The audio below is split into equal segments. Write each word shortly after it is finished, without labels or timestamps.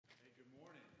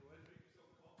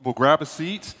We'll grab a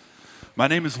seat. My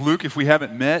name is Luke. If we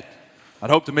haven't met, I'd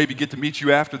hope to maybe get to meet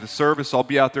you after the service. I'll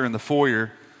be out there in the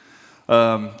foyer.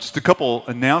 Just a couple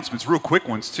announcements, real quick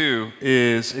ones too,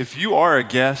 is if you are a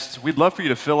guest, we'd love for you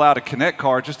to fill out a Connect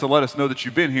card just to let us know that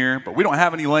you've been here, but we don't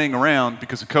have any laying around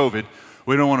because of COVID.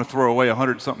 We don't want to throw away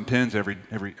 100-something pins every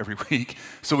week.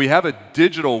 So we have a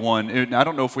digital one, and I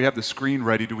don't know if we have the screen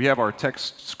ready. Do we have our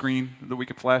text screen that we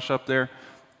can flash up there?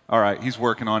 All right, he's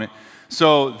working on it.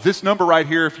 So this number right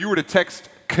here, if you were to text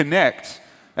Connect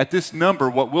at this number,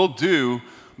 what we'll do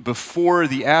before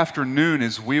the afternoon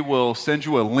is we will send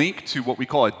you a link to what we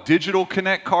call a digital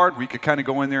Connect card. We could kind of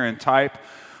go in there and type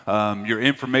your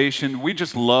information. We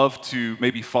just love to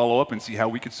maybe follow up and see how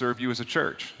we could serve you as a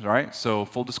church, all right? So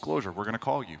full disclosure, we're going to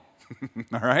call you,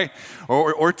 all right?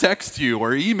 Or text you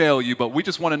or email you, but we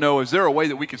just want to know, is there a way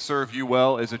that we could serve you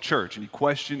well as a church? Any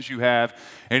questions you have,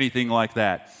 anything like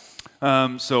that.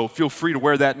 So feel free to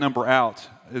wear that number out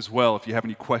as well if you have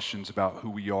any questions about who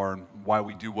we are and why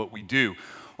we do what we do.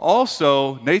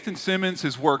 Also, Nathan Simmons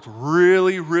has worked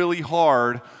really, really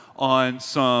hard on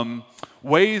some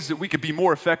ways that we could be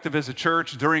more effective as a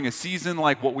church during a season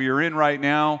like what we are in right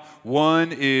now.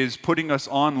 One is putting us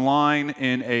online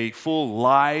in a full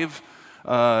live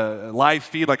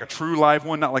feed, like a true live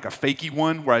one, not like a fakey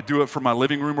one where I do it from my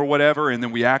living room or whatever and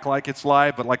then we act like it's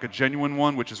live, but like a genuine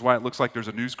one, which is why it looks like there's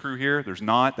a news crew here. There's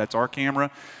not. That's our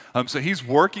camera. So he's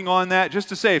working on that. Just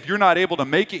to say, if you're not able to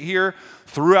make it here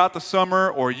throughout the summer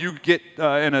or you get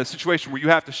in a situation where you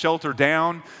have to shelter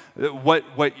down,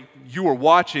 what you are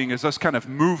watching is us kind of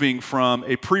moving from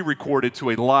a pre-recorded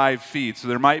to a live feed. So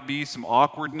there might be some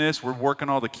awkwardness. We're working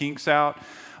all the kinks out.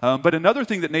 But another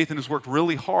thing that Nathan has worked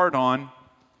really hard on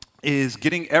is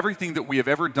getting everything that we have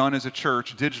ever done as a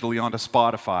church digitally onto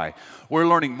Spotify. We're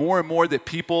learning more and more that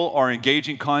people are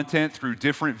engaging content through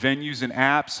different venues and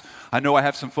apps. I know I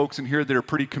have some folks in here that are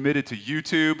pretty committed to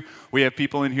YouTube. We have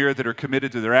people in here that are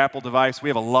committed to their Apple device. We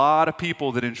have a lot of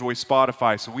people that enjoy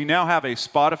Spotify. So we now have a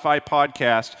Spotify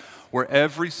podcast where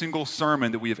every single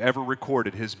sermon that we have ever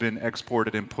recorded has been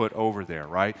exported and put over there,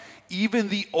 right? Even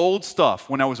the old stuff,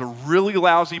 when I was a really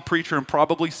lousy preacher and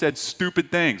probably said stupid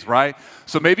things, right?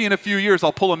 So maybe in a few years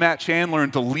I'll pull a Matt Chandler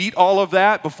and delete all of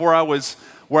that before I was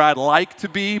where I'd like to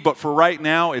be, but for right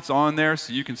now it's on there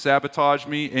so you can sabotage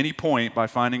me any point by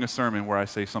finding a sermon where I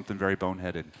say something very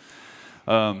boneheaded.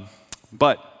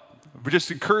 But we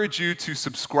just encourage you to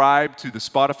subscribe to the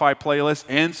Spotify playlist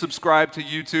and subscribe to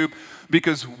YouTube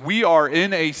because we are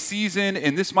in a season,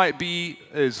 and this might be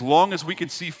as long as we can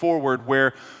see forward,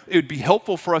 where it would be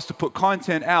helpful for us to put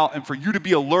content out and for you to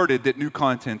be alerted that new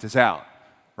content is out,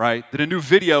 right? That a new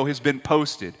video has been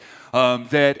posted,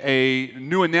 that a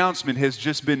new announcement has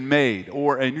just been made,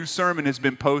 or a new sermon has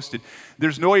been posted.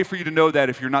 There's no way for you to know that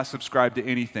if you're not subscribed to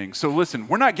anything. So listen,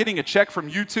 we're not getting a check from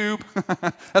YouTube.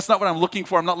 That's not what I'm looking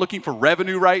for. I'm not looking for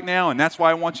revenue right now, and that's why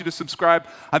I want you to subscribe.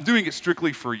 I'm doing it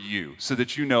strictly for you so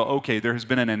that you know, okay, there has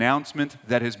been an announcement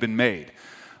that has been made.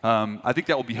 I think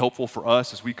that will be helpful for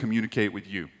us as we communicate with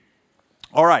you.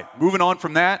 All right, moving on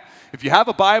from that. If you have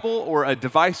a Bible or a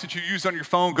device that you use on your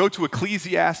phone, go to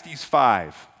Ecclesiastes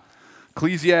 5.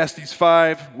 Ecclesiastes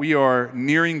 5, we are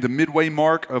nearing the midway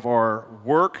mark of our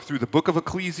work through the book of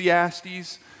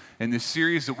Ecclesiastes in this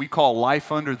series that we call Life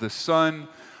Under the Sun.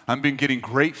 I've been getting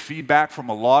great feedback from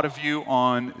a lot of you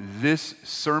on this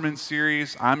sermon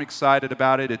series. I'm excited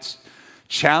about it. It's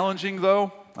challenging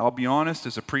though, I'll be honest.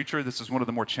 As a preacher, this is one of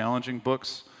the more challenging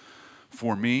books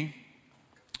for me.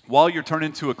 While you're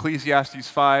turning to Ecclesiastes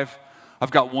 5,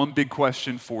 I've got one big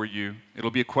question for you.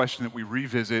 It'll be a question that we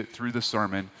revisit through the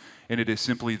sermon. And it is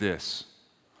simply this: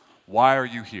 why are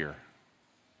you here?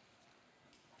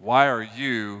 Why are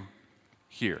you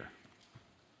here?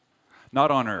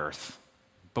 Not on earth,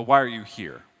 but why are you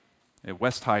here at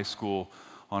West High School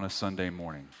on a Sunday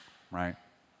morning, right?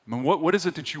 I mean, what is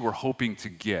it that you were hoping to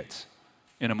get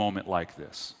in a moment like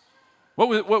this?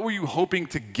 What were you hoping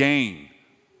to gain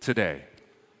today?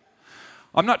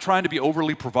 I'm not trying to be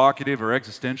overly provocative or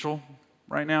existential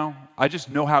right now. I just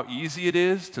know how easy it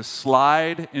is to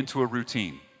slide into a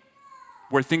routine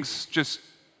where things just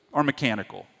are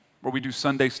mechanical, where we do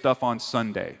Sunday stuff on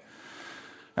Sunday.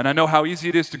 And I know how easy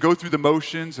it is to go through the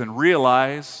motions and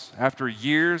realize after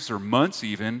years or months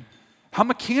even how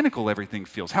mechanical everything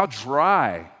feels, how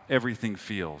dry everything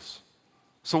feels.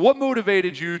 So what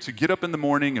motivated you to get up in the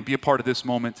morning and be a part of this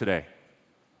moment today?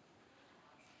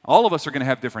 All of us are going to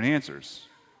have different answers.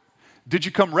 Did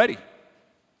you come ready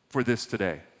for this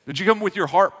today? Did you come with your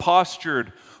heart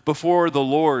postured before the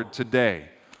Lord today?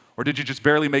 Or did you just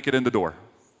barely make it in the door,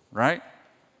 right?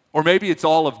 Or maybe it's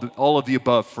all of the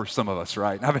above for some of us,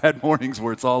 right? I've had mornings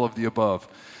where it's all of the above.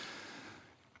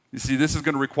 You see, this is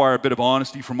going to require a bit of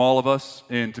honesty from all of us,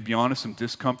 and to be honest, some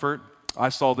discomfort. I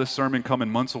saw this sermon coming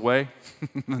months away,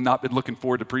 not been looking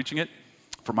forward to preaching it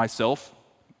for myself,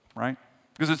 right?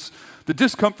 Because it's the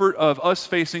discomfort of us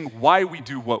facing why we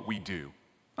do what we do.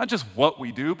 Not just what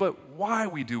we do, but why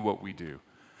we do what we do.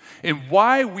 And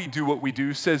why we do what we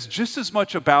do says just as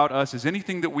much about us as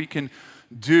anything that we can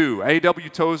do. A.W.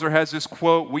 Tozer has this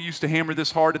quote. We used to hammer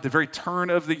this hard at the very turn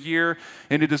of the year,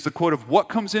 and it is the quote of, "What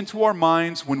comes into our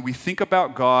minds when we think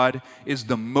about God is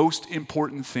the most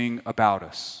important thing about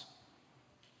us."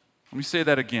 Let me say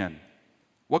that again.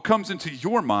 What comes into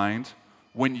your mind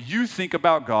when you think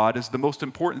about God is the most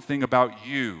important thing about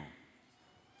you.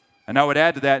 And I would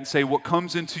add to that and say what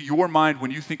comes into your mind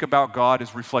when you think about God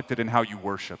is reflected in how you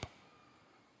worship.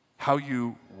 How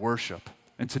you worship.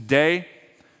 And today,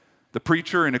 the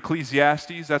preacher in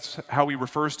Ecclesiastes, that's how he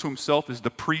refers to himself, as the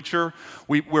preacher.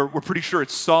 We're pretty sure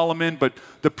it's Solomon, but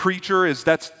the preacher is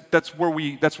that's what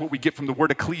we get from the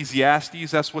word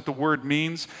Ecclesiastes. That's what the word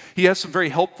means. He has some very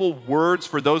helpful words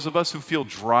for those of us who feel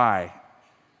dry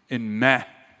and meh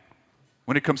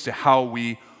when it comes to how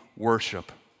we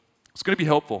worship. It's going to be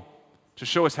helpful to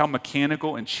show us how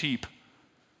mechanical and cheap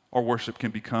our worship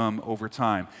can become over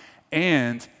time,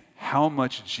 and how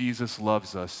much Jesus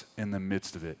loves us in the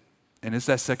midst of it. And it's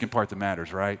that second part that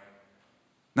matters, right?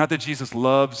 Not that Jesus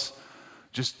loves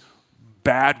just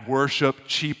bad worship,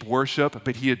 cheap worship,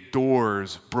 but he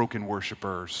adores broken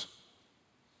worshipers.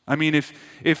 I mean,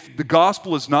 if the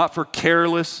gospel is not for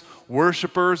careless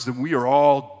worshipers, then we are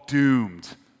all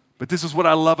doomed. But this is what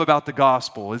I love about the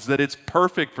gospel, is that it's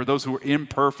perfect for those who are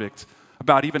imperfect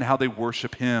about even how they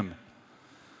worship him.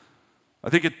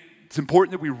 I think it's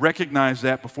important that we recognize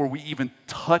that before we even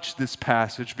touch this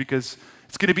passage, because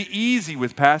it's going to be easy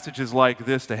with passages like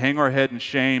this to hang our head in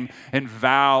shame and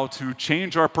vow to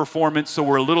change our performance so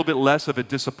we're a little bit less of a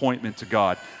disappointment to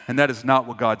God. And that is not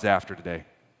what God's after today.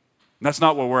 And that's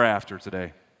not what we're after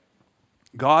today.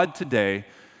 God today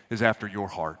is after your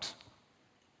heart.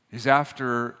 He's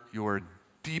after your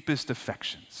deepest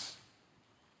affections,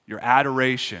 your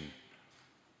adoration.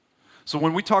 So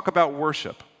when we talk about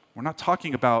worship, we're not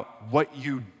talking about what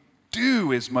you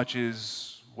do as much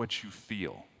as what you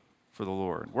feel for the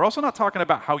Lord. We're also not talking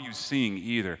about how you sing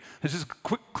either. This is a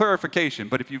quick clarification,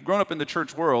 but if you've grown up in the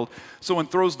church world, someone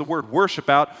throws the word worship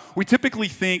out, we typically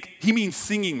think he means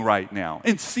singing right now.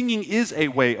 And singing is a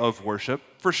way of worship,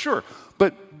 for sure.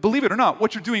 But believe it or not,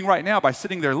 what you're doing right now by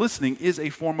sitting there listening is a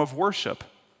form of worship.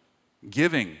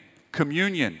 Giving,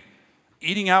 communion,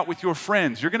 eating out with your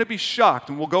friends. You're going to be shocked,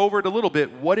 and we'll go over it a little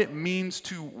bit, what it means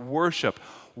to worship.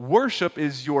 Worship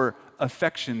is your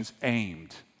affections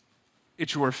aimed.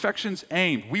 It's your affections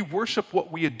aimed. We worship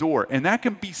what we adore, and that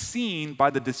can be seen by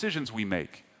the decisions we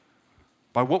make,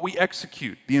 by what we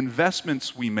execute, the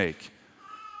investments we make.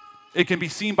 It can be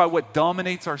seen by what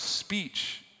dominates our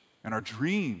speech and our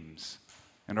dreams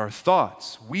and our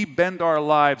thoughts. We bend our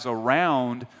lives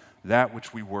around that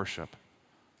which we worship.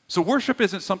 So worship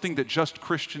isn't something that just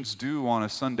Christians do on a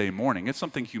Sunday morning. It's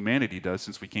something humanity does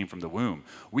since we came from the womb.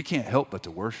 We can't help but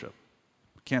to worship.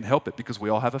 We can't help it because we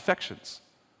all have affections.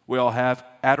 We all have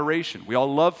adoration. We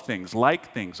all love things,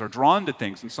 like things, are drawn to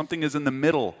things, and something is in the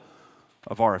middle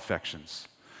of our affections.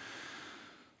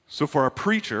 So for our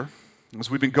preacher, as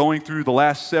we've been going through the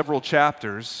last several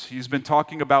chapters, he's been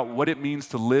talking about what it means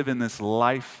to live in this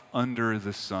life under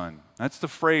the sun. That's the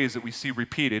phrase that we see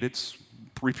repeated. It's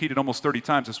repeated almost 30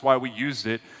 times. That's why we used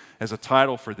it as a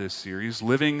title for this series.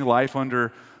 Living life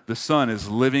under the sun is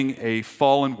living a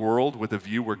fallen world with a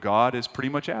view where God is pretty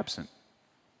much absent.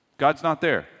 God's not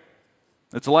there.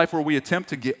 It's a life where we attempt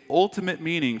to get ultimate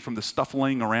meaning from the stuff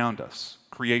laying around us,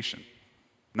 creation,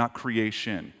 not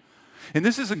creation. And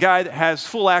this is a guy that has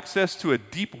full access to a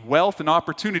deep wealth and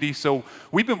opportunity, so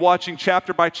we've been watching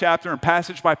chapter by chapter and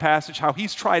passage by passage how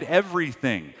he's tried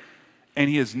everything, and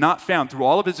he has not found, through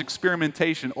all of his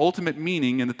experimentation, ultimate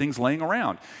meaning in the things laying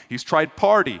around. He's tried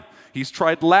party. He's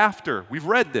tried laughter. We've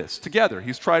read this together.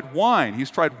 He's tried wine. He's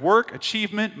tried work,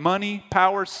 achievement, money,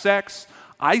 power, sex,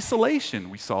 isolation,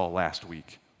 we saw last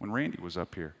week when Randy was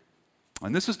up here.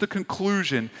 And this is the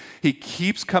conclusion he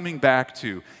keeps coming back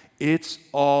to. It's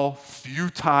all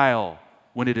futile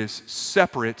when it is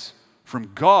separate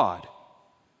from God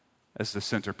as the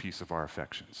centerpiece of our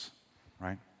affections,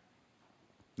 right?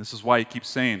 This is why he keeps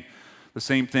saying the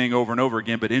same thing over and over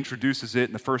again, but introduces it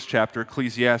in the first chapter,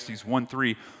 Ecclesiastes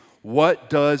 1:3. What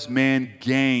does man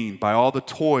gain by all the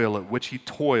toil at which he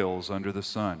toils under the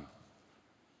sun?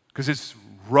 Because it's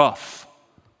rough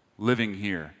living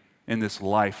here in this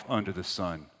life under the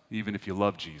sun, even if you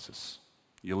love Jesus.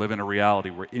 You live in a reality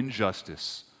where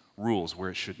injustice rules where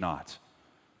it should not.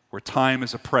 where time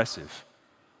is oppressive.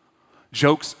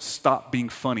 Jokes stop being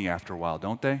funny after a while,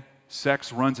 don't they?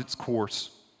 Sex runs its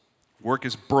course. Work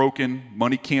is broken.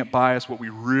 Money can't buy us what we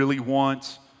really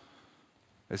want.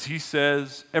 As he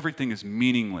says, everything is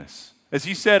meaningless. As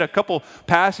he said a couple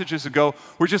passages ago,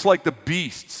 we're just like the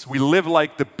beasts. We live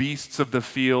like the beasts of the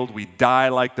field. We die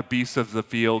like the beasts of the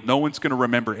field. No one's going to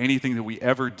remember anything that we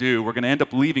ever do. We're going to end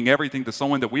up leaving everything to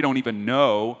someone that we don't even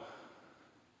know,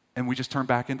 and we just turn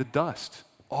back into dust.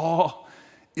 All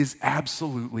is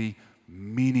absolutely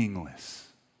meaningless.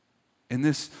 And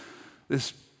this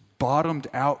bottomed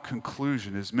out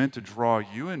conclusion is meant to draw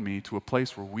you and me to a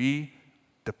place where we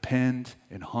depend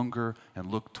and hunger and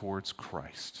look towards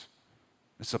Christ.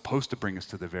 It's supposed to bring us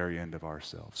to the very end of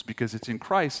ourselves because it's in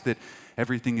Christ that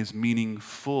everything is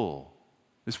meaningful.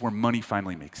 This is where money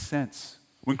finally makes sense.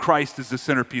 When Christ is the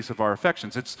centerpiece of our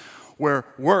affections, it's where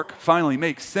work finally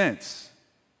makes sense.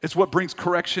 It's what brings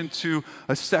correction to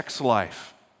a sex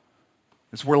life.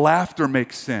 It's where laughter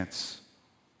makes sense.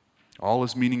 All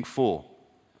is meaningful.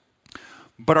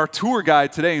 But our tour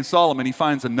guide today in Solomon, he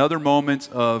finds another moment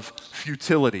of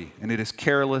futility, and it is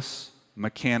careless,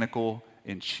 mechanical,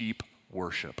 and cheap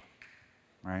worship.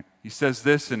 Right? He says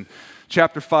this in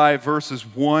chapter 5, verses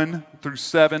 1 through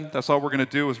 7. That's all we're going to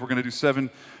do is we're going to do 7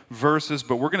 verses,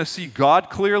 but we're going to see God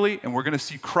clearly and we're going to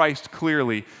see Christ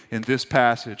clearly in this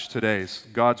passage today. It's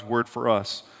God's word for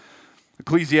us.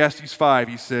 Ecclesiastes 5,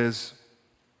 he says,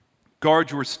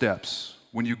 "Guard your steps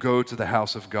when you go to the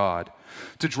house of God.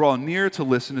 To draw near to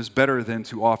listen is better than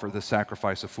to offer the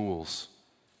sacrifice of fools,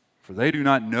 for they do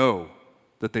not know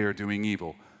that they are doing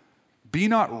evil. Be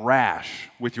not rash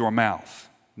with your mouth,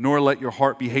 nor let your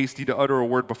heart be hasty to utter a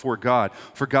word before God.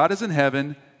 For God is in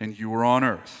heaven, and you are on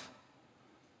earth.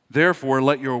 Therefore,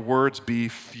 let your words be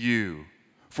few.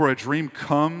 For a dream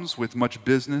comes with much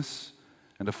business,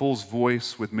 and a fool's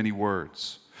voice with many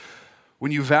words.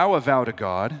 When you vow a vow to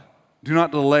God, do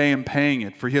not delay in paying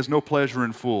it, for he has no pleasure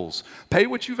in fools. Pay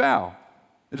what you vow.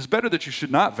 It is better that you should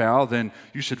not vow than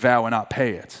you should vow and not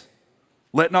pay it.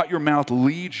 Let not your mouth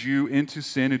lead you into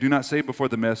sin, and do not say before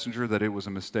the messenger that it was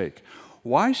a mistake.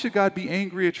 Why should God be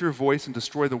angry at your voice and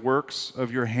destroy the works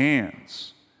of your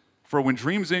hands? For when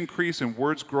dreams increase and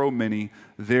words grow many,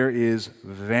 there is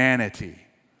vanity.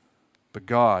 But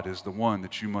God is the one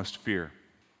that you must fear."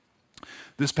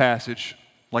 This passage,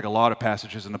 like a lot of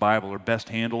passages in the Bible, are best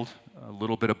handled a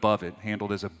little bit above it,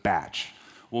 handled as a batch.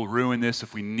 We'll ruin this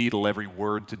if we needle every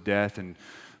word to death, and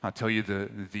I'll tell you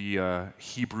the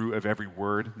Hebrew of every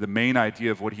word. The main idea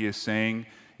of what he is saying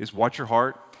is watch your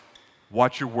heart,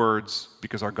 watch your words,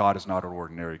 because our God is not an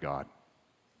ordinary God.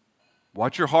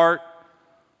 Watch your heart,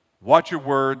 watch your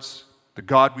words. The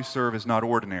God we serve is not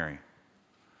ordinary.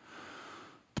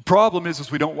 The problem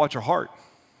is we don't watch our heart,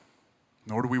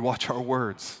 nor do we watch our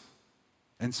words.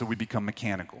 And so we become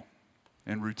mechanical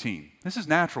and routine. This is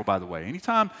natural, by the way.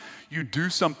 Anytime you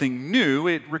do something new,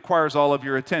 it requires all of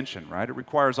your attention, right? It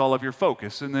requires all of your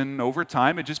focus. And then over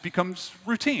time, it just becomes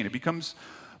routine. It becomes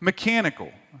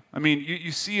mechanical. I mean,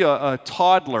 you see a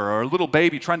toddler or a little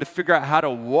baby trying to figure out how to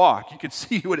walk. You can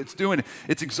see what it's doing.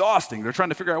 It's exhausting. They're trying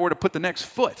to figure out where to put the next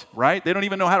foot, right? They don't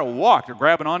even know how to walk. They're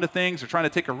grabbing onto things. They're trying to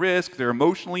take a risk. They're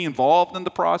emotionally involved in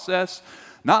the process.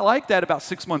 Not like that about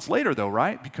 6 months later, though,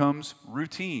 right? It becomes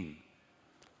routine.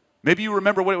 Maybe you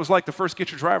remember what it was like to first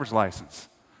get your driver's license.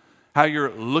 How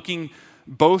you're looking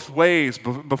both ways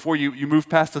before you move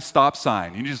past a stop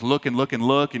sign. You just look and look and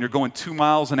look, and you're going 2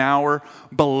 miles an hour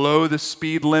below the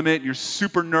speed limit. You're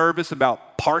super nervous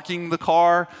about parking the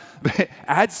car. But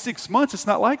add 6 months, it's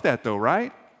not like that, though,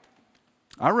 right?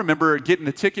 I remember getting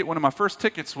a ticket. One of my first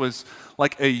tickets was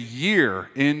like a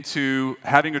year into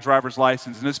having a driver's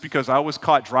license, and it's because I was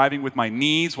caught driving with my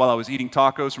knees while I was eating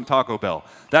tacos from Taco Bell.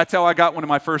 That's how I got one of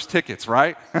my first tickets,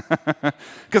 right?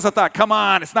 Because I thought, come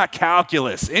on, it's not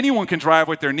calculus. Anyone can drive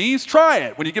with their knees. Try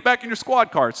it. When you get back in your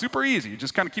squad car, it's super easy. You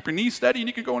just kind of keep your knees steady, and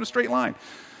you can go in a straight line.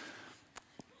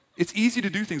 It's easy to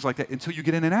do things like that until you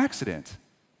get in an accident.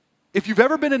 If you've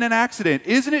ever been in an accident,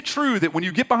 isn't it true that when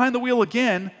you get behind the wheel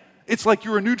again, it's like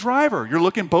you're a new driver. You're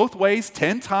looking both ways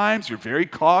 10 times. You're very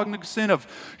cognizant of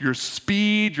your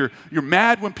speed. You're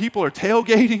mad when people are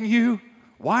tailgating you.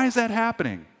 Why is that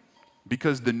happening?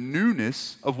 Because the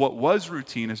newness of what was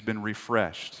routine has been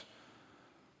refreshed.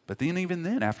 But then even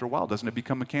then, after a while, doesn't it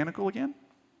become mechanical again?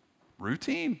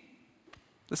 Routine.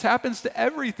 This happens to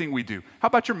everything we do. How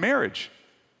about your marriage?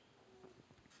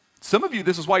 Some of you,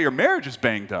 this is why your marriage is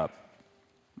banged up,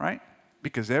 right?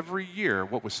 Because every year,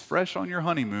 what was fresh on your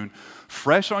honeymoon,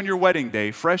 fresh on your wedding day,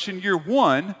 fresh in year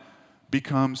one,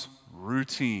 becomes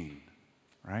routine,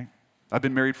 right? I've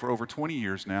been married for over 20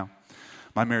 years now.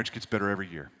 My marriage gets better every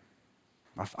year.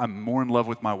 I'm more in love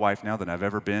with my wife now than I've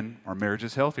ever been. Our marriage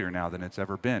is healthier now than it's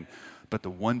ever been. But the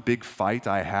one big fight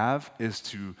I have is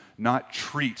to not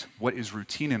treat what is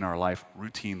routine in our life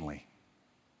routinely.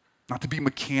 Not to be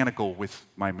mechanical with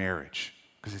my marriage,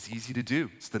 because it's easy to do.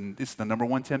 It's the number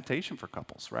one temptation for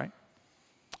couples, right?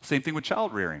 Same thing with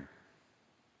child rearing.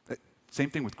 Same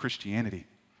thing with Christianity.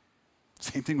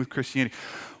 Same thing with Christianity.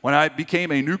 When I became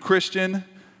a new Christian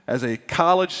as a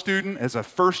college student, as a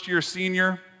first-year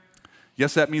senior,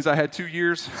 yes, that means I had 2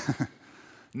 years.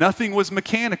 Nothing was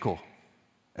mechanical.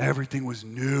 Everything was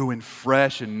new and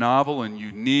fresh and novel and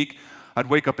unique. I'd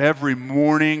wake up every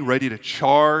morning ready to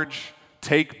charge,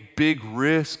 take big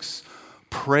risks,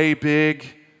 pray big.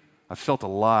 I felt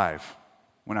alive.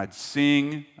 When I'd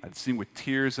sing with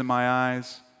tears in my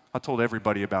eyes. I told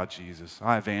everybody about Jesus.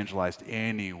 I evangelized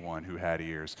anyone who had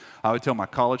ears. I would tell my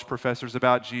college professors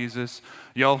about Jesus.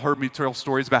 Y'all heard me tell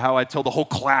stories about how I'd tell the whole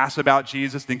class about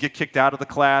Jesus, then get kicked out of the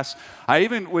class. I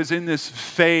even was in this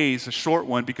phase, a short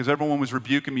one, because everyone was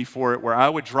rebuking me for it, where I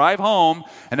would drive home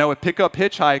and I would pick up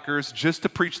hitchhikers just to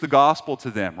preach the gospel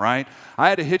to them, right? I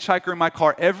had a hitchhiker in my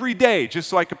car every day just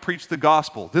so I could preach the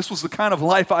gospel. This was the kind of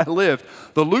life I lived.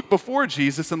 The Luke before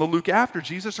Jesus and the Luke after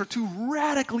Jesus are two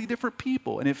radically different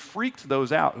people, and it freaked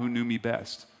those out who knew me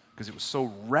best because it was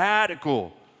so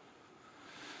radical.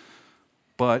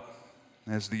 But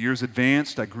as the years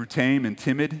advanced, I grew tame and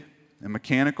timid and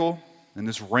mechanical, and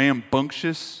this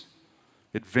rambunctious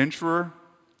adventurer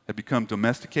had become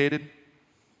domesticated.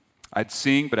 I'd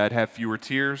sing, but I'd have fewer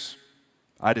tears.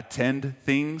 I'd attend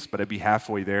things, but I'd be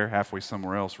halfway there, halfway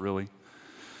somewhere else, really.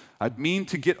 I'd mean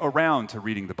to get around to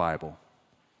reading the Bible.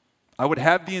 I would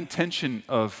have the intention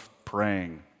of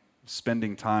praying,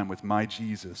 spending time with my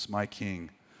Jesus, my King.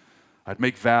 I'd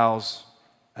make vows,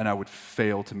 and I would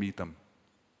fail to meet them.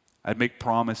 I'd make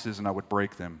promises, and I would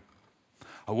break them.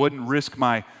 I wouldn't risk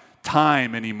my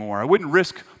time anymore. I wouldn't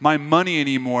risk my money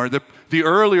anymore. The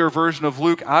earlier version of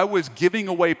Luke, I was giving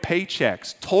away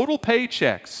paychecks, total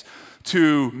paychecks,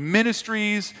 to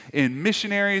ministries and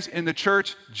missionaries in the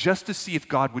church just to see if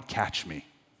God would catch me.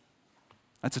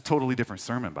 That's a totally different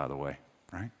sermon, by the way,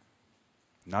 right?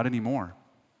 Not anymore.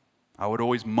 I would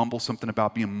always mumble something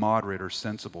about being moderate or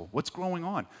sensible. What's going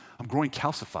on? I'm growing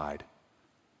calcified.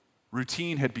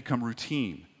 Routine had become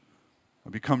routine.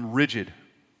 I'd become rigid,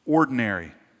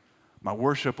 ordinary. My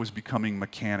worship was becoming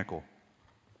mechanical.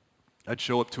 I'd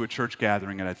show up to a church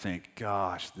gathering and I'd think,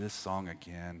 gosh, this song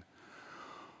again.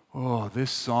 Oh,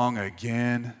 this song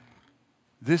again.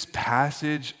 This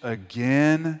passage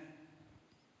again.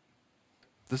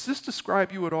 Does this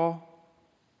describe you at all?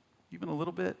 Even a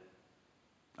little bit?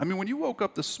 I mean, when you woke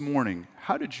up this morning,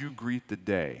 how did you greet the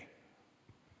day?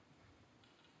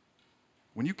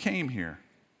 When you came here,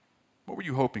 what were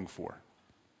you hoping for?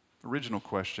 Original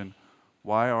question,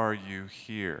 why are you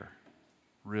here?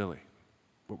 Really?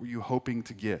 What were you hoping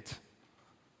to get?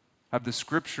 Have the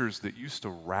scriptures that used to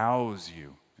rouse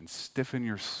you and stiffen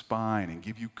your spine and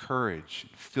give you courage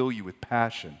and fill you with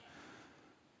passion,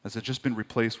 has it just been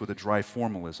replaced with a dry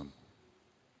formalism?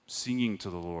 Singing to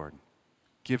the Lord,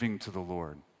 giving to the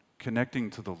Lord, connecting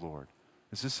to the Lord.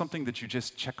 Is this something that you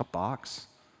just check a box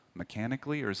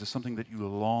mechanically, or is this something that you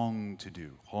long to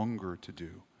do, hunger to do?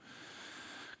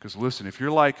 Because listen, if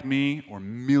you're like me or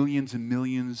millions and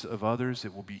millions of others,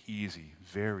 it will be easy,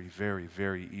 very, very,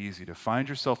 very easy to find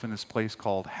yourself in this place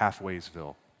called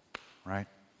Halfwaysville, right?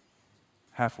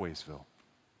 Halfwaysville,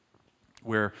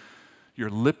 where your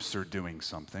lips are doing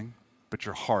something, but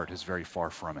your heart is very far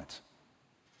from it,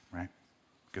 right?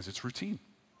 Because it's routine.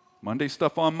 Monday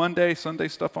stuff on Monday, Sunday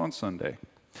stuff on Sunday.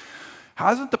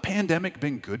 Hasn't the pandemic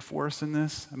been good for us in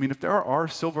this? I mean, if there are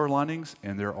silver linings,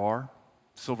 and there are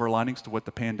silver linings to what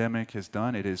the pandemic has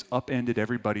done, it has upended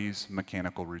everybody's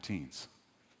mechanical routines,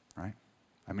 right?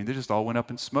 I mean, they just all went up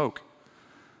in smoke.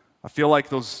 I feel like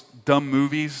those dumb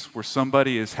movies where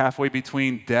somebody is halfway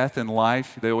between death and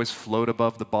life, they always float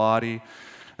above the body,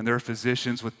 and there are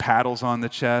physicians with paddles on the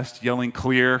chest yelling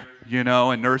clear, you know,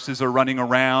 and nurses are running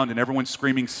around and everyone's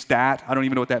screaming stat. I don't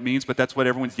even know what that means, but that's what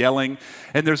everyone's yelling.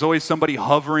 And there's always somebody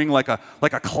hovering like a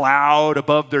cloud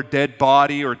above their dead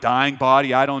body or dying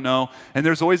body, I don't know. And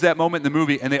there's always that moment in the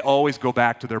movie, and they always go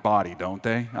back to their body, don't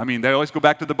they? I mean, they always go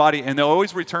back to the body, and they'll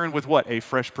always return with what? A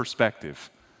fresh perspective,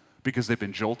 because they've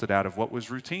been jolted out of what was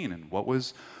routine and what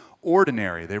was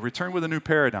ordinary. They return with a new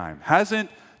paradigm. Hasn't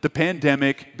the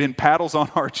pandemic been paddles on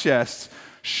our chests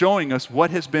showing us what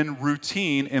has been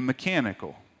routine and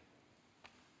mechanical?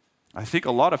 I think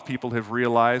a lot of people have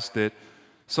realized that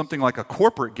something like a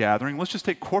corporate gathering, let's just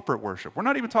take corporate worship. We're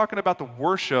not even talking about the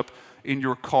worship in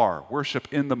your car,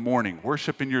 worship in the morning,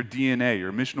 worship in your DNA,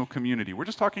 your missional community. We're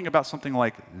just talking about something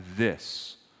like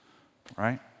this,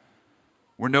 right?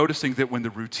 We're noticing that when the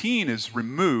routine is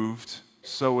removed,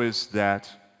 so is that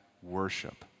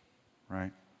worship,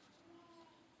 right?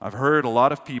 I've heard a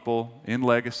lot of people in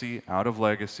Legacy, out of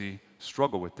Legacy,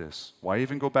 struggle with this. Why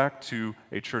even go back to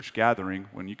a church gathering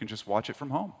when you can just watch it from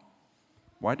home?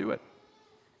 Why do it?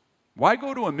 Why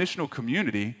go to a missional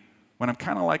community when I'm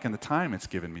kind of liking the time it's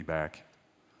given me back?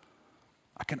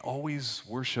 I can always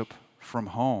worship from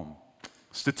home.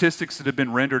 Statistics that have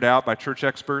been rendered out by church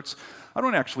experts, I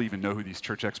don't actually even know who these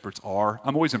church experts are.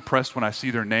 I'm always impressed when I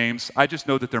see their names. I just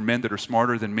know that they're men that are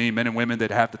smarter than me, men and women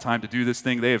that have the time to do this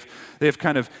thing. They have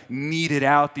kind of kneaded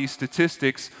out these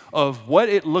statistics of what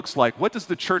it looks like. What does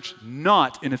the church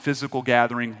not in a physical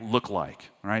gathering look like?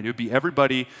 Right? It would be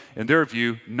everybody, in their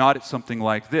view, not at something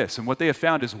like this. And what they have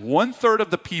found is 1/3 of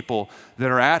the people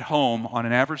that are at home on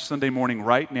an average Sunday morning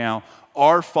right now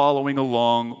are following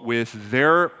along with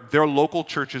their local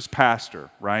church's pastor,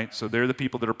 right? So they're the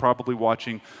people that are probably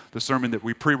watching the sermon that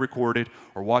we pre-recorded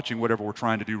or watching whatever we're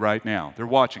trying to do right now. They're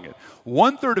watching it.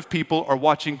 1/3 of people are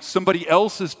watching somebody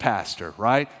else's pastor,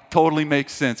 right? Totally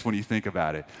makes sense when you think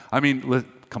about it. I mean,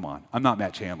 come on, I'm not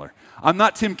Matt Chandler. I'm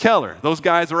not Tim Keller. Those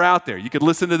guys are out there. You could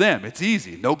listen to them. It's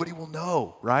easy. Nobody will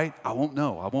know, right? I won't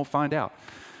know. I won't find out.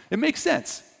 It makes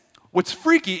sense. What's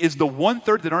freaky is the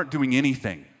 1/3 that aren't doing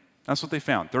anything. That's what they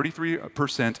found.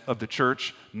 33% of the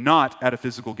church not at a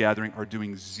physical gathering are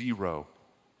doing zero.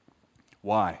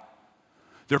 Why?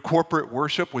 Their corporate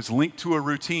worship was linked to a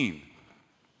routine.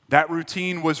 That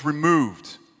routine was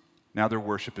removed. Now their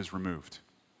worship is removed.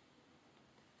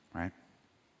 Right?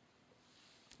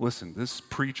 Listen, this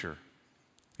preacher,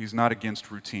 he's not against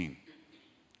routine.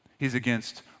 He's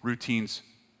against routines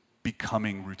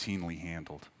becoming routinely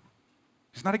handled.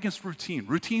 He's not against routine.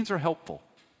 Routines are helpful.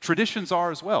 Traditions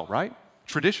are as well, right?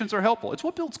 Traditions are helpful. It's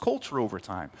what builds culture over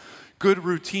time. Good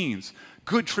routines,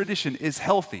 good tradition is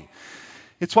healthy.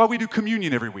 It's why we do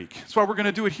communion every week. It's why we're going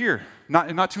to do it here.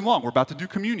 Not too long. We're about to do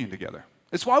communion together.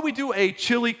 It's why we do a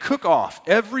chili cook-off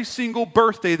every single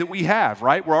birthday that we have,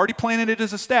 right? We're already planning it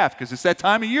as a staff because it's that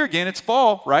time of year again. It's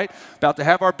fall, right? About to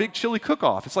have our big chili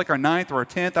cook-off. It's like our 9th or our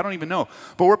 10th. I don't even know.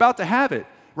 But we're about to have it,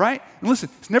 right? And listen,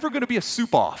 it's never going to be a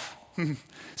soup-off.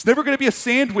 It's never going to be a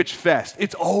sandwich fest.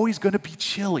 It's always going to be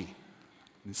chili.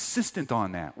 I'm insistent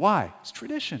on that. Why? It's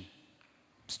tradition.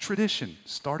 It's tradition.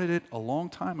 Started it a long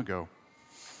time ago.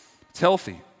 It's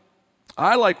healthy.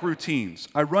 I like routines.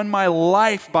 I run my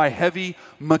life by heavy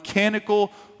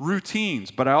mechanical routines,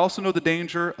 but I also know the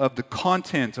danger of the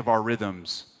content of our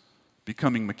rhythms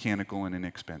becoming mechanical and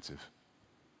inexpensive,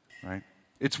 right?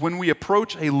 It's when we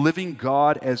approach a living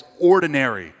God as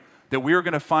ordinary that we are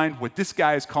going to find what this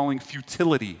guy is calling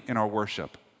futility in our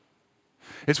worship.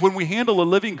 It's when we handle a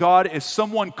living God as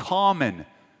someone common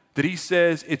that he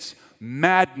says it's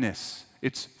madness,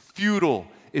 it's futile,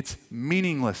 it's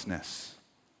meaninglessness.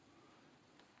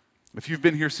 If you've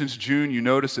been here since June, you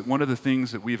notice that one of the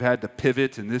things that we've had to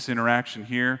pivot in this interaction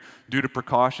here due to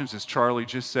precautions, as Charlie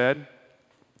just said,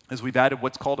 is we've added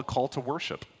what's called a call to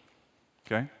worship,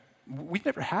 okay? We've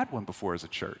never had one before as a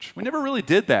church. We never really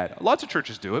did that. Lots of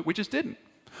churches do it. We just didn't.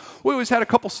 We always had a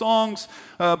couple songs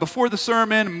before the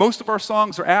sermon. Most of our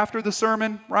songs are after the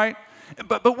sermon, right?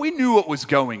 But we knew what was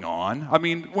going on. I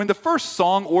mean, when the first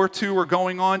song or two are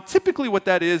going on, typically what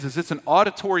that is it's an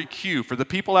auditory cue for the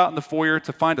people out in the foyer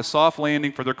to find a soft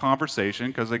landing for their conversation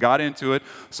because they got into it,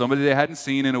 somebody they hadn't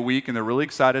seen in a week, and they're really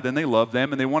excited, and they love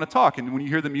them, and they want to talk. And when you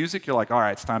hear the music, you're like, all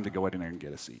right, it's time to go in there and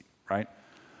get a seat, right?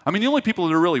 I mean, the only people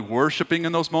that are really worshiping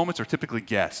in those moments are typically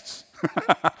guests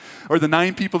or the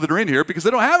 9 people that are in here because they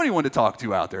don't have anyone to talk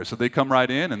to out there. So they come right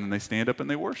in and then they stand up and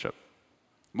they worship.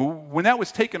 When that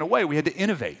was taken away, we had to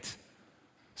innovate.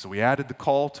 So we added the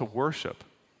call to worship.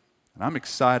 And I'm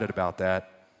excited about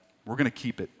that. We're going to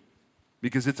keep it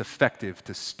because it's effective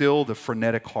to still the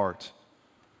frenetic heart,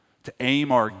 to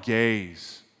aim our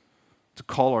gaze, to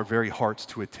call our very hearts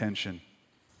to attention.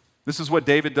 This is what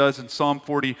David does in Psalm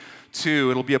 42.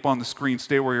 It'll be up on the screen.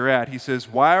 Stay where you're at. He says,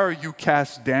 "Why are you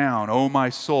cast down, O my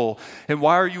soul? And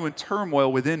why are you in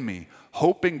turmoil within me?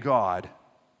 Hope in God,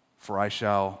 for I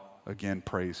shall again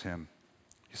praise him."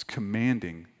 He's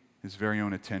commanding his very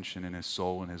own attention in his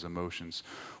soul and his emotions.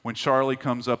 When Charlie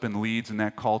comes up and leads in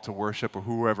that call to worship, or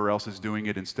whoever else is doing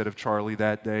it instead of Charlie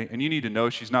that day, and you need to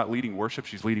know she's not leading worship,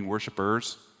 she's leading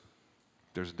worshipers.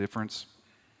 There's a difference.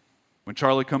 When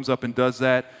Charlie comes up and does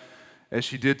that, as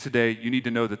she did today, you need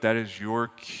to know that that is your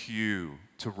cue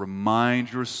to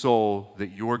remind your soul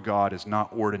that your God is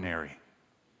not ordinary.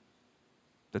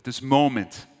 that this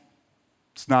moment,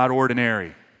 it's not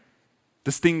ordinary.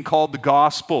 This thing called the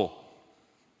gospel,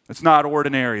 it's not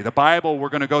ordinary. The Bible we're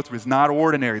going to go through is not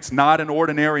ordinary. It's not an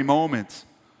ordinary moment.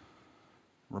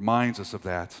 Reminds us of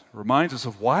that. Reminds us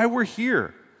of why we're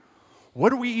here.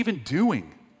 What are we even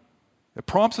doing? It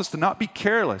prompts us to not be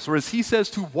careless, or as he says,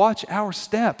 to watch our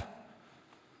step.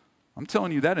 I'm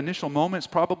telling you, that initial moment is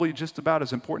probably just about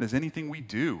as important as anything we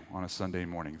do on a Sunday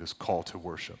morning, this call to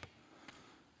worship.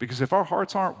 Because if our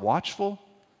hearts aren't watchful,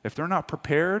 if they're not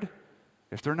prepared,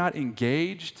 if they're not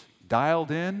engaged,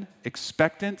 dialed in,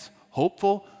 expectant,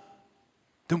 hopeful,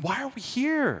 then why are we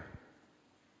here?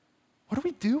 What are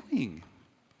we doing?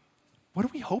 What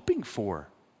are we hoping for?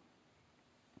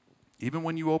 Even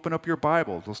when you open up your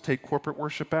Bible, let's take corporate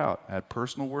worship out, add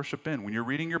personal worship in. When you're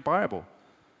reading your Bible,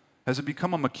 has it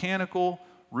become a mechanical,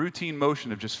 routine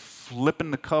motion of just flipping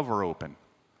the cover open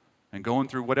and going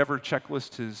through whatever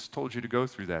checklist has told you to go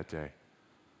through that day?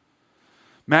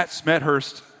 Matt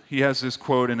Smethurst, he has this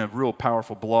quote in a real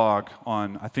powerful blog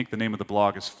on, I think the name of the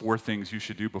blog is 4 Things You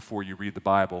Should Do Before You Read the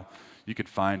Bible. You could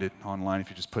find it online if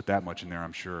you just put that much in there,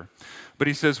 I'm sure. But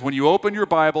he says, when you open your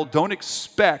Bible, don't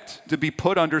expect to be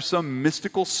put under some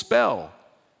mystical spell.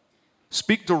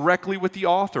 Speak directly with the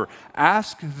author.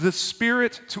 Ask the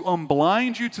Spirit to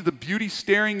unblind you to the beauty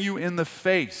staring you in the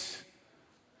face.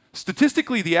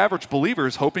 Statistically, the average believer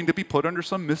is hoping to be put under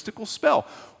some mystical spell.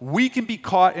 We can be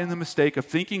caught in the mistake of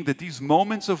thinking that these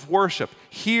moments of worship,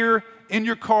 here, in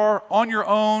your car, on your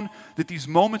own, that these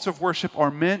moments of worship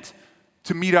are meant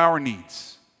to meet our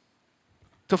needs,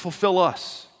 to fulfill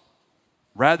us,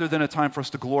 rather than a time for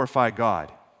us to glorify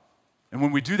God. And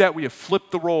when we do that, we have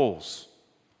flipped the roles.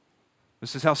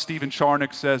 This is how Stephen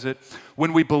Charnock says it.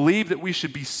 When we believe that we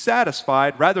should be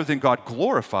satisfied rather than God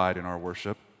glorified in our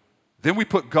worship, then we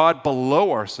put God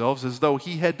below ourselves as though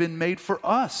he had been made for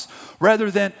us,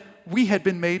 rather than we had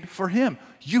been made for him.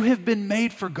 You have been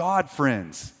made for God,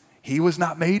 friends. He was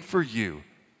not made for you.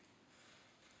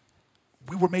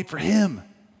 We were made for him.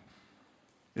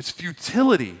 It's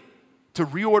futility to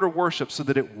reorder worship so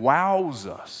that it wows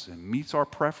us and meets our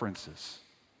preferences.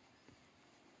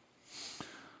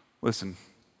 Listen,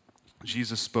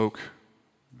 Jesus spoke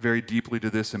very deeply to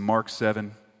this in Mark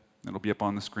 7. It'll be up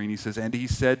on the screen. He says, and he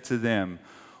said to them,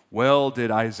 well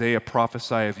did Isaiah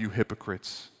prophesy of you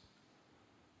hypocrites.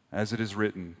 As it is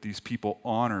written, these people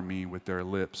honor me with their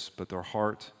lips, but their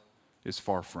heart is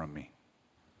far from me.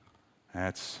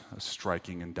 That's a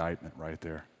striking indictment right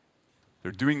there.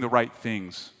 They're doing the right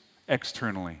things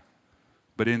externally,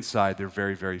 but inside they're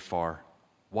very, very far.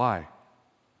 Why?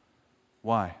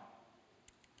 Why?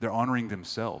 They're honoring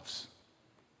themselves.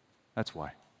 That's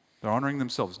why. They're honoring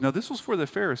themselves. Now, this was for the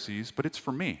Pharisees, but it's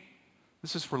for me.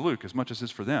 This is for Luke as much as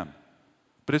it's for them.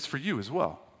 But it's for you as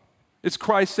well. It's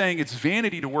Christ saying it's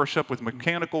vanity to worship with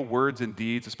mechanical words and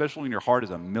deeds, especially when your heart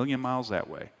is a million miles that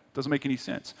way. It doesn't make any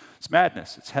sense. It's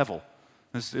madness. It's hevel.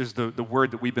 This is the word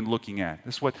that we've been looking at.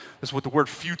 This is what the word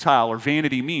futile or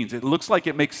vanity means. It looks like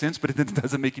it makes sense, but it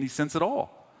doesn't make any sense at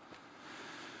all.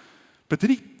 But then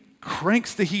he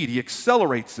cranks the heat. He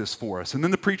accelerates this for us. And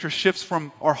then the preacher shifts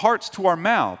from our hearts to our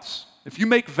mouths. If you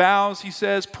make vows, he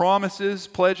says, promises,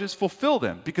 pledges, fulfill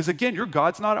them. Because again, your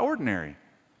God's not ordinary.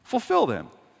 Fulfill them.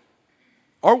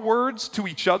 Our words to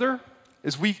each other,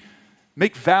 as we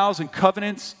make vows and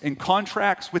covenants and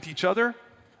contracts with each other,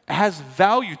 has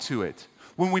value to it.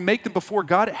 When we make them before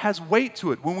God, it has weight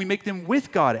to it. When we make them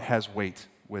with God, it has weight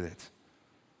with it.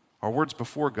 Our words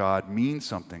before God mean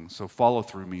something, so follow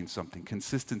through means something.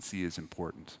 Consistency is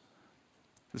important.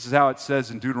 This is how it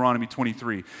says in Deuteronomy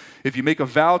 23. If you make a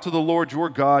vow to the Lord your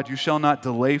God, you shall not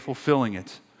delay fulfilling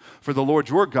it. For the Lord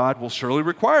your God will surely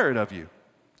require it of you,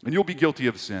 and you'll be guilty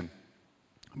of sin.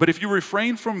 But if you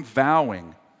refrain from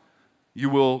vowing, you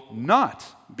will not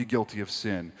be guilty of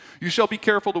sin. You shall be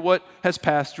careful to what has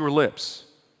passed your lips.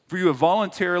 For you have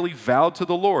voluntarily vowed to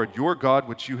the Lord your God,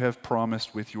 which you have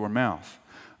promised with your mouth.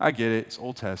 I get it. It's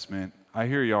Old Testament. I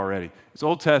hear you already. It's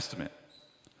Old Testament.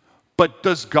 But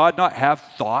does God not have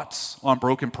thoughts on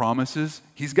broken promises?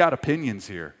 He's got opinions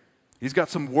here. He's got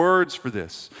some words for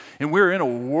this. And we're in a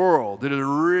world that is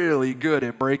really good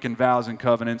at breaking vows and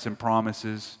covenants and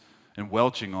promises and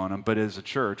welching on them. But as a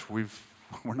church, we're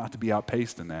not to be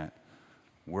outpaced in that.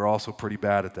 We're also pretty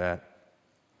bad at that.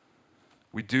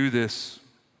 We do this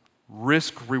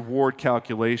risk-reward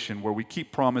calculation where we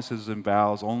keep promises and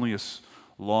vows only as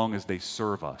long as they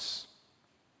serve us.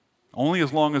 Only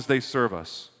as long as they serve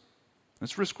us.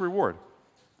 It's risk-reward.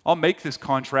 I'll make this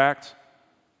contract,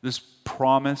 this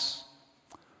promise,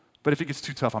 but if it gets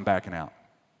too tough, I'm backing out.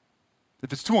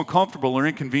 If it's too uncomfortable or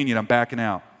inconvenient, I'm backing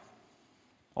out.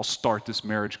 I'll start this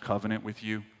marriage covenant with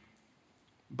you,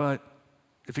 but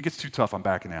if it gets too tough, I'm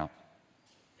backing out.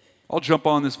 I'll jump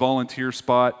on this volunteer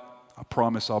spot. I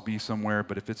promise I'll be somewhere,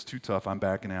 but if it's too tough, I'm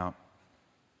backing out.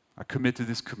 I commit to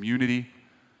this community,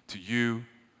 to you,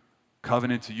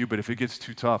 covenant to you, but if it gets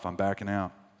too tough, I'm backing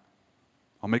out.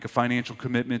 I'll make a financial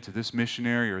commitment to this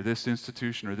missionary or this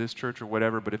institution or this church or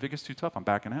whatever, but if it gets too tough, I'm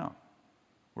backing out.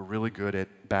 We're really good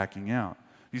at backing out.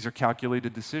 These are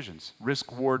calculated decisions,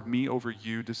 risk-reward me over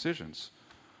you decisions,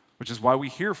 which is why we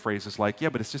hear phrases like, yeah,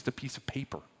 but it's just a piece of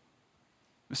paper.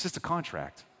 It's just a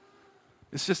contract.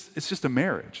 It's just a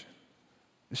marriage.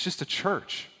 It's just a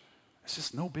church. It's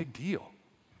just no big deal.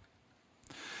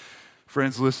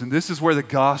 Friends, listen, this is where the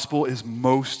gospel is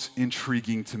most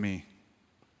intriguing to me.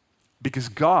 Because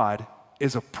God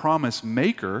is a promise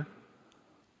maker,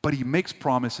 but he makes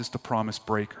promises to promise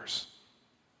breakers.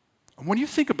 And when you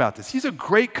think about this, he's a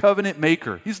great covenant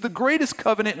maker. He's the greatest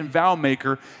covenant and vow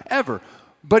maker ever.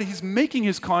 But he's making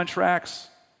his contracts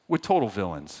with total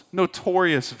villains,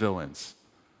 notorious villains.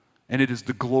 And it is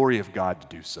the glory of God to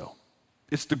do so.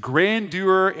 It's the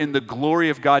grandeur and the glory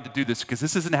of God to do this, because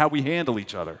this isn't how we handle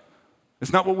each other.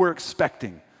 It's not what we're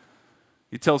expecting.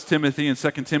 He tells Timothy in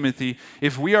 2 Timothy,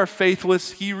 if we are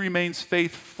faithless, he remains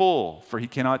faithful, for he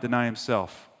cannot deny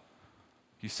himself.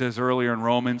 He says earlier in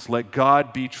Romans, let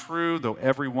God be true, though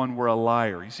everyone were a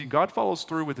liar. You see, God follows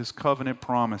through with his covenant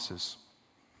promises.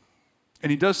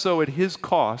 And he does so at his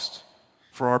cost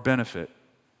for our benefit.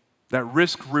 That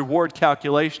risk-reward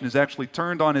calculation is actually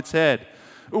turned on its head.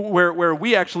 Where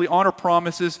we actually honor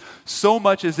promises so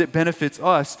much as it benefits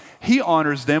us, he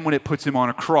honors them when it puts him on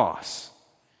a cross.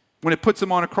 When it puts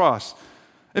him on a cross.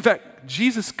 In fact,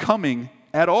 Jesus coming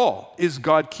at all is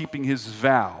God keeping his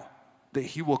vow that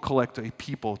he will collect a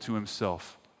people to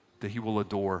himself, that he will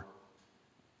adore.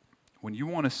 When you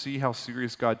want to see how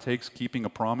serious God takes keeping a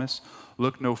promise,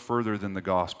 look no further than the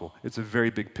gospel. It's a very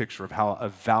big picture of how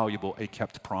valuable a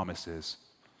kept promise is.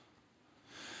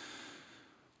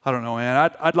 I don't know,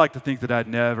 man. I'd like to think that I'd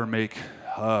never make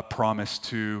a promise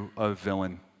to a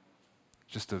villain,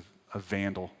 just a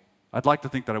vandal. I'd like to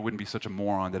think that I wouldn't be such a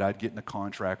moron that I'd get in a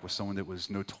contract with someone that was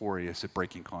notorious at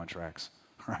breaking contracts,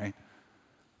 right?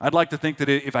 I'd like to think that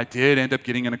if I did end up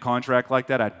getting in a contract like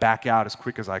that, I'd back out as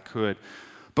quick as I could.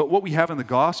 But what we have in the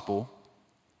gospel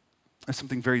is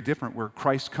something very different, where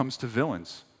Christ comes to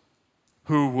villains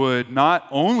who would not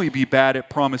only be bad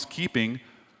at promise keeping,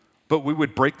 but we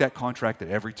would break that contract at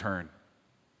every turn.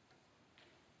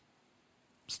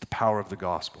 It's the power of the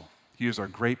gospel. He is our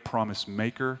great promise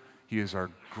maker. He is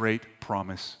our great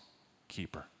promise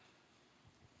keeper.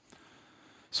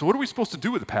 So what are we supposed to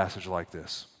do with a passage like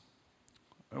this?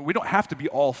 We don't have to be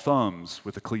all thumbs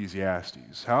with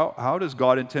Ecclesiastes. How does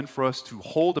God intend for us to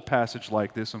hold a passage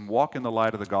like this and walk in the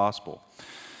light of the gospel?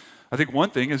 I think one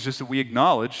thing is just that we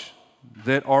acknowledge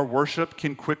that our worship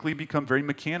can quickly become very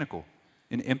mechanical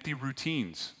in empty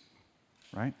routines,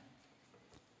 right?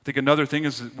 I think another thing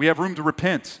is that we have room to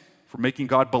repent for making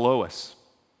God below us,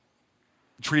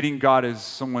 treating God as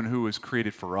someone who is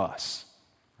created for us,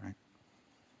 right?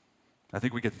 I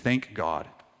think we could thank God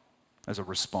as a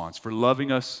response for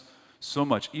loving us so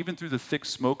much, even through the thick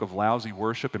smoke of lousy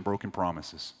worship and broken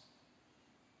promises.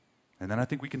 And then I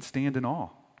think we can stand in awe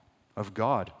of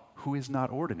God who is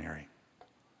not ordinary,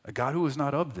 a God who is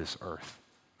not of this earth,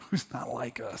 who's not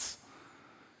like us.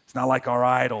 It's not like our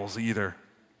idols either.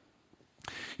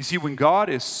 You see, when God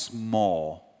is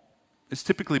small, it's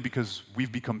typically because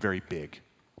we've become very big,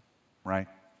 right?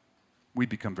 We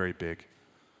become very big.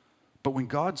 But when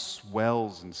God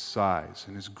swells in size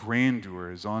and his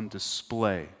grandeur is on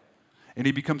display, and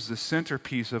he becomes the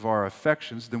centerpiece of our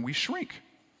affections, then we shrink.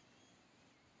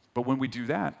 But when we do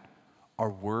that, our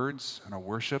words and our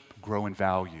worship grow in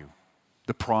value.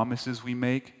 The promises we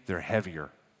make, they're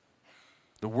heavier.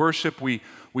 The worship we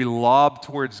lob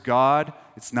towards God,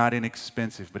 it's not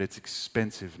inexpensive, but it's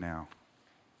expensive now.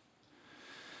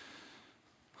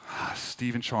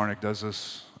 Stephen Charnock does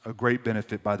us a great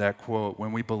benefit by that quote.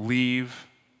 When we believe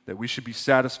that we should be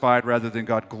satisfied rather than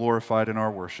God glorified in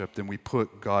our worship, then we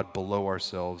put God below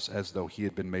ourselves as though he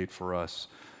had been made for us.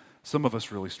 Some of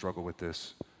us really struggle with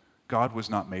this. God was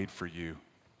not made for you.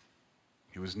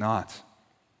 He was not.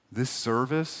 This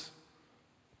service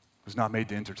was not made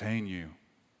to entertain you.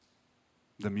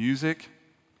 The music,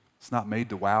 it's not made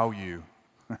to wow you.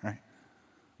 Right?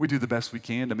 We do the best we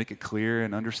can to make it clear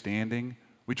and understanding.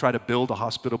 We try to build a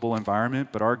hospitable environment,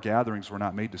 but our gatherings were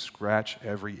not made to scratch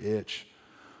every itch.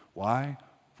 Why?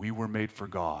 We were made for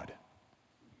God.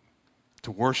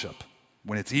 To worship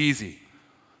when it's easy.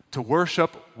 To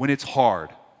worship when it's hard.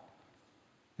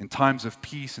 In times of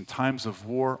peace and times of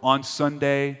war. On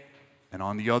Sunday and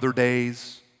on the other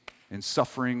days. In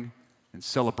suffering in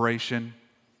celebration,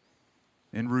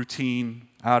 in routine,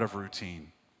 out of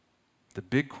routine. The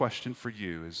big question for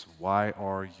you is, why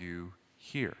are you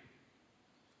here?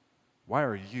 Why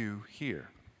are you here?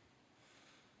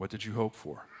 What did you hope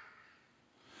for?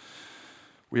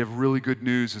 We have really good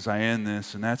news as I end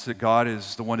this, and that's that God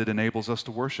is the one that enables us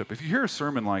to worship. If you hear a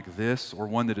sermon like this, or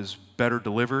one that is better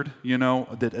delivered,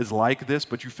 that is like this,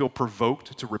 but you feel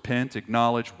provoked to repent,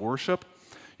 acknowledge, worship,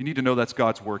 you need to know that's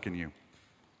God's work in you.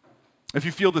 If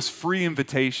you feel this free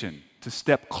invitation to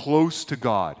step close to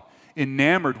God,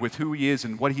 enamored with who He is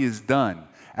and what He has done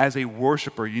as a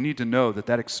worshiper, you need to know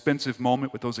that expensive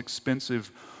moment with those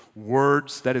expensive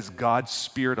words, that is God's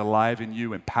Spirit alive in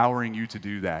you, empowering you to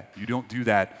do that. You don't do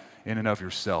that in and of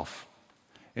yourself.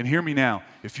 And hear me now,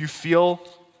 if you feel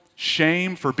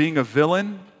shame for being a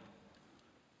villain,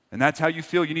 and that's how you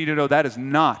feel, you need to know that is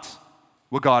not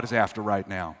what God is after right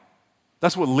now.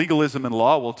 That's what legalism and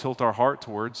law will tilt our heart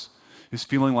towards, is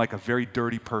feeling like a very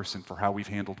dirty person for how we've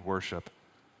handled worship.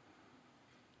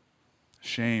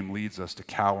 Shame leads us to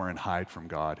cower and hide from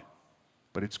God.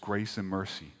 But it's grace and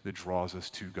mercy that draws us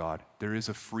to God. There is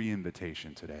a free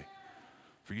invitation today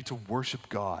for you to worship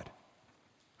God,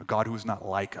 a God who is not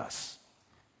like us,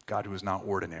 a God who is not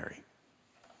ordinary.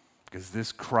 Because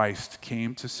this Christ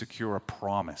came to secure a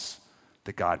promise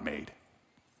that God made,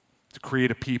 to create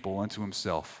a people unto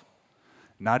Himself.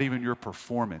 Not even your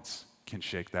performance can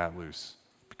shake that loose,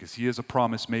 because He is a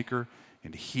promise maker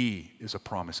and He is a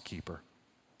promise keeper.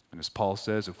 And as Paul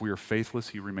says, if we are faithless,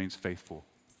 He remains faithful.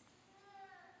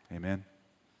 Amen.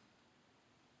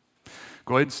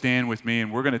 Go ahead and stand with me,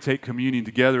 and we're going to take communion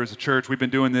together as a church. We've been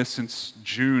doing this since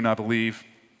June, I believe,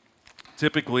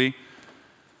 typically.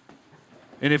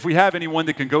 And if we have anyone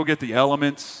that can go get the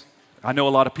elements, I know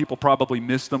a lot of people probably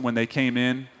missed them when they came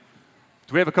in.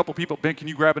 Do we have a couple people? Ben, can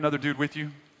you grab another dude with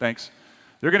you? Thanks.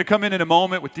 They're going to come in a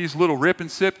moment with these little rip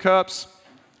and sip cups,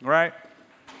 right?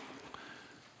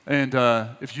 And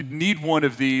if you need one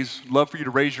of these, love for you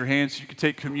to raise your hand so you can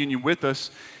take communion with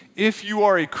us. If you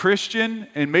are a Christian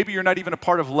and maybe you're not even a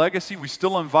part of Legacy, we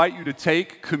still invite you to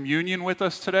take communion with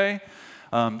us today.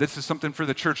 This is something for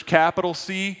the church capital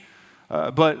C.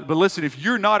 But listen, if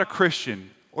you're not a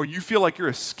Christian, or you feel like you're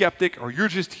a skeptic, or you're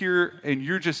just here and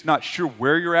you're just not sure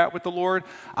where you're at with the Lord,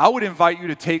 I would invite you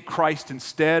to take Christ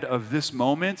instead of this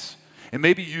moment, and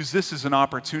maybe use this as an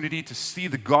opportunity to see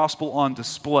the gospel on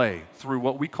display through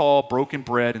what we call broken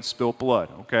bread and spilt blood,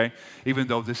 okay? Even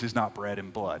though this is not bread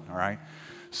and blood, all right?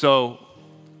 So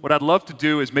what I'd love to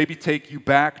do is maybe take you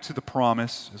back to the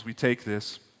promise as we take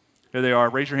this. Here they are.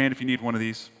 Raise your hand if you need one of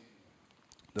these.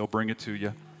 They'll bring it to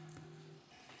you.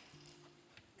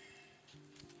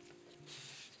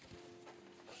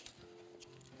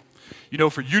 You know,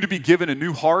 for you to be given a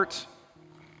new heart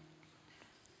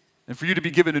and for you to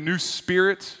be given a new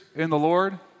spirit in the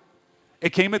Lord, it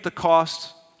came at the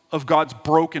cost of God's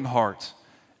broken heart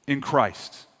in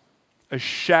Christ, a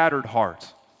shattered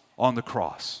heart on the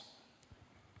cross.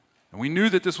 And we knew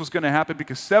that this was going to happen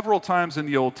because several times in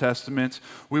the Old Testament,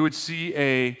 we would see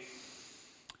an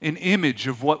image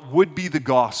of what would be the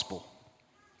gospel.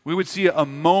 We would see a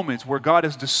moment where God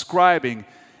is describing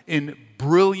in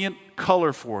brilliant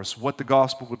color for us what the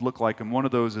gospel would look like. And one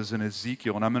of those is in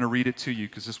Ezekiel. And I'm going to read it to you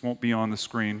because this won't be on the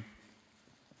screen.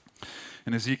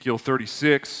 In Ezekiel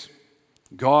 36,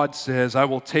 God says, I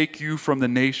will take you from the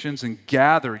nations and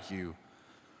gather you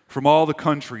from all the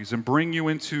countries and bring you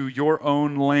into your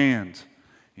own land.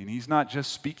 And He's not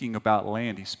just speaking about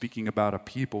land, He's speaking about a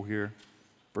people here.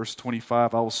 Verse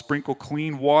 25, I will sprinkle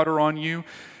clean water on you,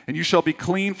 and you shall be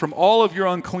clean from all of your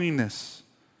uncleanness.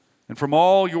 And from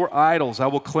all your idols I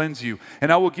will cleanse you,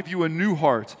 and I will give you a new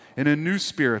heart and a new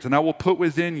spirit, and I will put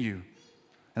within you.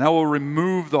 And I will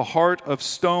remove the heart of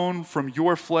stone from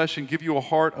your flesh and give you a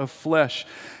heart of flesh.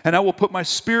 And I will put my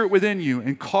spirit within you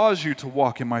and cause you to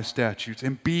walk in my statutes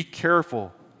and be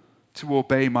careful to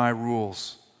obey my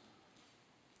rules.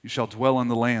 You shall dwell in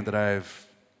the land that I have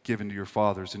given to your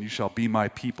fathers, and you shall be my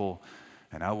people,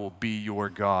 and I will be your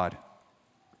God.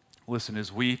 Listen,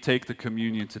 as we take the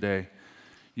communion today,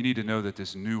 you need to know that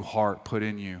this new heart put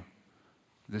in you,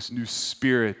 this new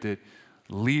spirit that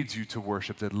leads you to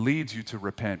worship, that leads you to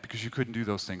repent, because you couldn't do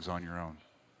those things on your own.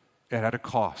 It had a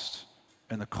cost,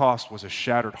 and the cost was a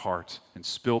shattered heart and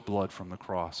spilt blood from the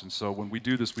cross. And so when we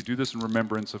do this in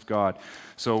remembrance of God.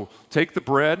 So take the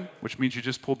bread, which means you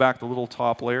just pull back the little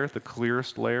top layer, the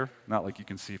clearest layer. Not like you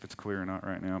can see if it's clear or not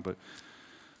right now, but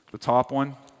the top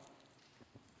one.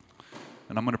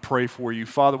 And I'm going to pray for you.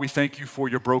 Father, we thank you for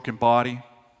your broken body.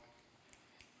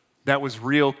 That was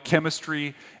real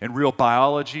chemistry and real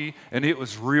biology, and it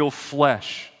was real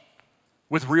flesh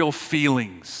with real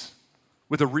feelings,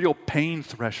 with a real pain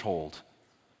threshold.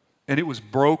 And it was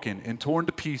broken and torn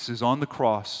to pieces on the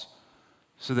cross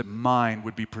so that mine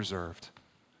would be preserved,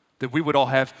 that we would all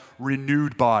have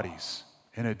renewed bodies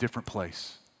in a different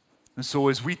place. And so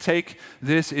as we take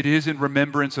this, it is in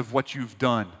remembrance of what you've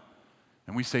done.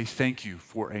 And we say thank you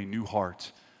for a new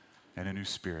heart and a new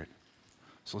spirit.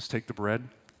 So let's take the bread.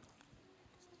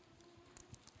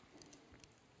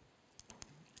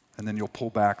 And then you'll pull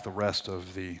back the rest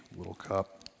of the little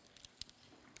cup.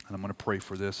 And I'm going to pray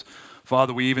for this.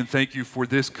 Father, we even thank you for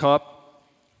this cup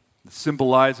that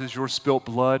symbolizes your spilt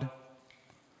blood.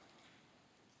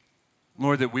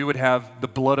 Lord, that we would have the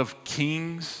blood of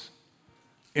kings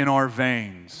in our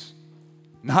veins,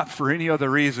 not for any other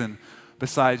reason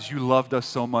besides you loved us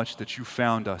so much that you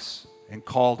found us and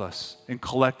called us and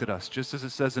collected us, just as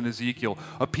it says in Ezekiel,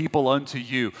 a people unto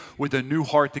you with a new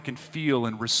heart that can feel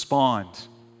and respond.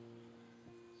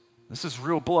 This is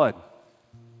real blood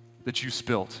that you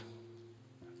spilt.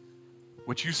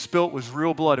 What you spilt was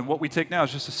real blood, and what we take now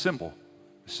is just a symbol.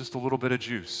 It's just a little bit of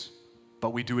juice.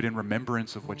 But we do it in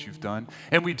remembrance of what you've done,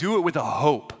 and we do it with a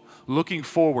hope, looking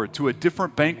forward to a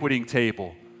different banqueting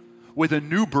table with a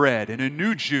new bread and a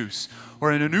new juice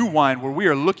or in a new wine where we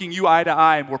are looking you eye to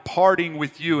eye and we're partying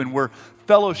with you and we're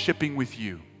fellowshipping with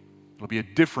you. It'll be a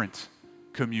different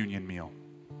communion meal.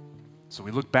 So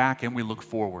we look back and we look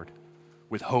forward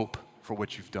with hope for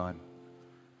what you've done.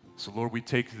 So Lord, we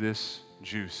take this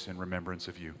juice in remembrance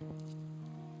of you.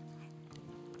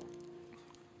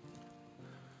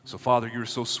 So Father, you're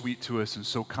so sweet to us and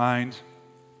so kind,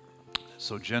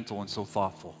 so gentle and so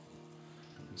thoughtful,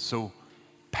 and so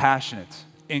passionate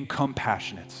and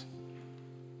compassionate.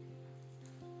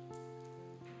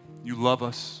 You love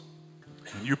us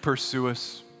and you pursue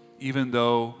us even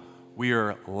though we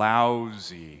are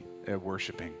lousy at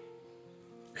worshiping.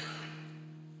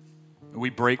 We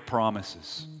break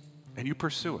promises and you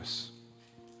pursue us.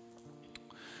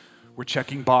 We're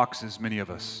checking boxes, many of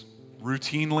us,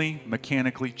 routinely,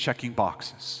 mechanically checking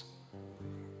boxes.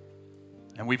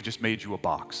 And we've just made you a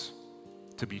box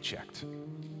to be checked.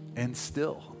 And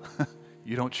still,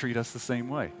 you don't treat us the same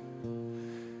way.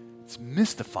 It's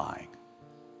mystifying.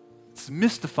 It's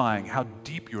mystifying how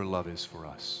deep your love is for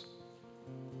us.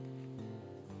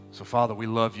 So, Father, we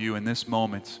love you in this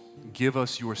moment. Give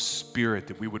us your spirit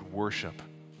that we would worship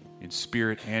in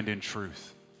spirit and in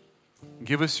truth.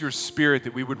 Give us your spirit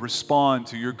that we would respond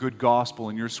to your good gospel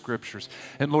and your scriptures.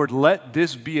 And Lord, let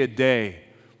this be a day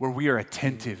where we are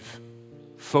attentive,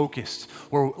 focused,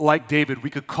 where like David, we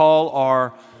could call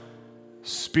our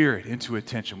spirit into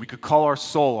attention. We could call our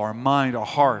soul, our mind, our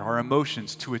heart, our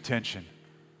emotions to attention.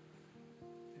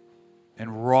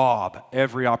 And rob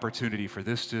every opportunity for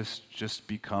this to just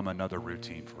become another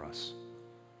routine for us.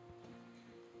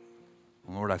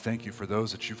 Lord, I thank you for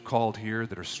those that you've called here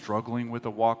that are struggling with a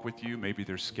walk with you. Maybe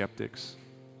they're skeptics,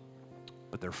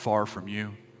 but they're far from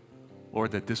you.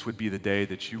 Lord, that this would be the day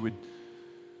that you would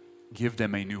give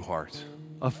them a new heart,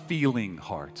 a feeling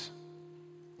heart,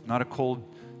 not a cold,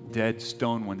 dead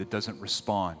stone one that doesn't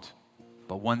respond,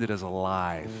 but one that is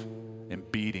alive and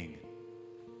beating.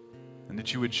 And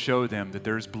that you would show them that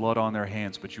there's blood on their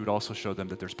hands, but you would also show them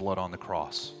that there's blood on the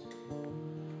cross.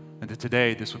 And that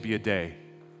today, this would be a day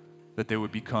that they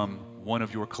would become one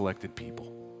of your collected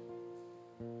people.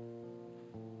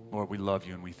 Lord, we love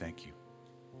you and we thank you.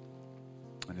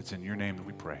 And it's in your name that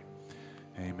we pray.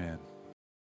 Amen.